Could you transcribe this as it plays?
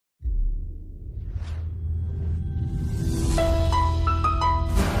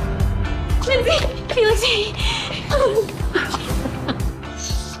Felix.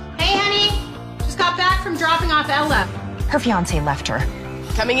 Hey, honey. Just got back from dropping off Ella. Her fiance left her.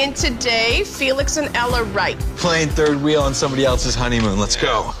 Coming in today, Felix and Ella Wright. Playing third wheel on somebody else's honeymoon. Let's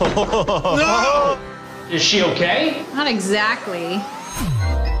go. No! Is she okay? Not exactly.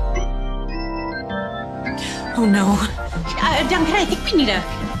 Oh no. Duncan, I think we need a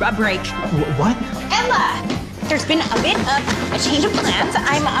break. What? Ella, there's been a bit of a change of plans.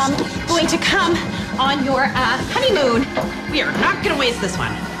 I'm going to come on your honeymoon. We are not going to waste this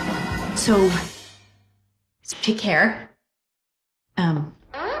one. So take care.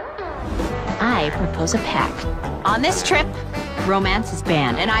 I propose a pact. On this trip, romance is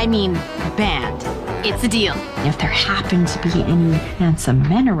banned, and I mean banned. It's a deal. If there happen to be any handsome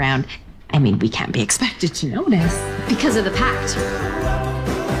men around, I mean, we can't be expected to notice. Because of the pact.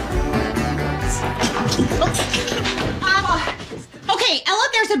 Okay, Ella,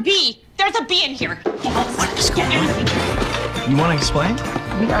 there's a bee. There's a bee in here. What is going on? You want to explain?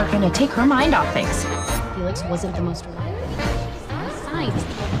 We are gonna take her mind off things. Felix wasn't the most reliable. Signs.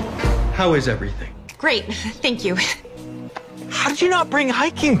 How is everything? Great, thank you. How did you not bring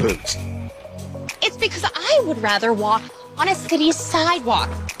hiking boots? It's because I would rather walk on a city sidewalk.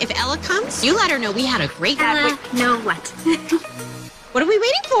 If Ella comes, you let her know we had a great night. Know what? What are we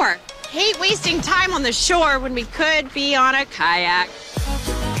waiting for? Hate wasting time on the shore when we could be on a kayak.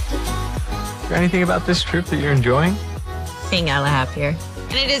 Is there anything about this trip that you're enjoying? Seeing Ella happier.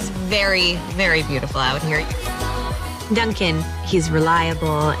 And it is very, very beautiful out here. Duncan, he's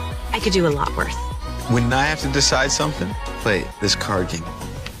reliable. I could do a lot worse. When I have to decide something, play this card game.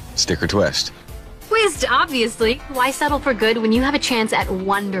 Stick or twist. Twist, obviously. Why settle for good when you have a chance at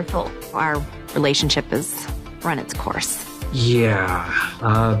wonderful? Our relationship has run its course. Yeah,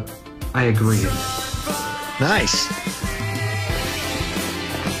 I agree. Nice.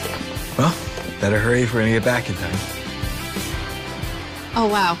 Well, better hurry if we're gonna get back in time. Oh,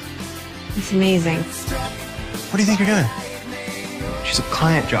 wow. It's amazing. What do you think you're doing? She's a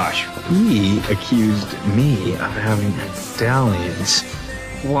client, Josh. He accused me of having dalliance.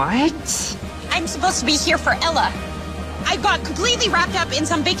 What? I'm supposed to be here for Ella. I got completely wrapped up in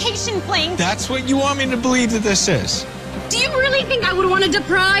some vacation fling. That's what you want me to believe that this is? Do you really think I would want to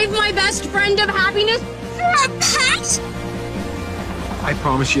deprive my best friend of happiness for a pet? I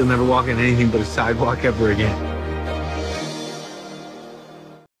promise you'll never walk on anything but a sidewalk ever again.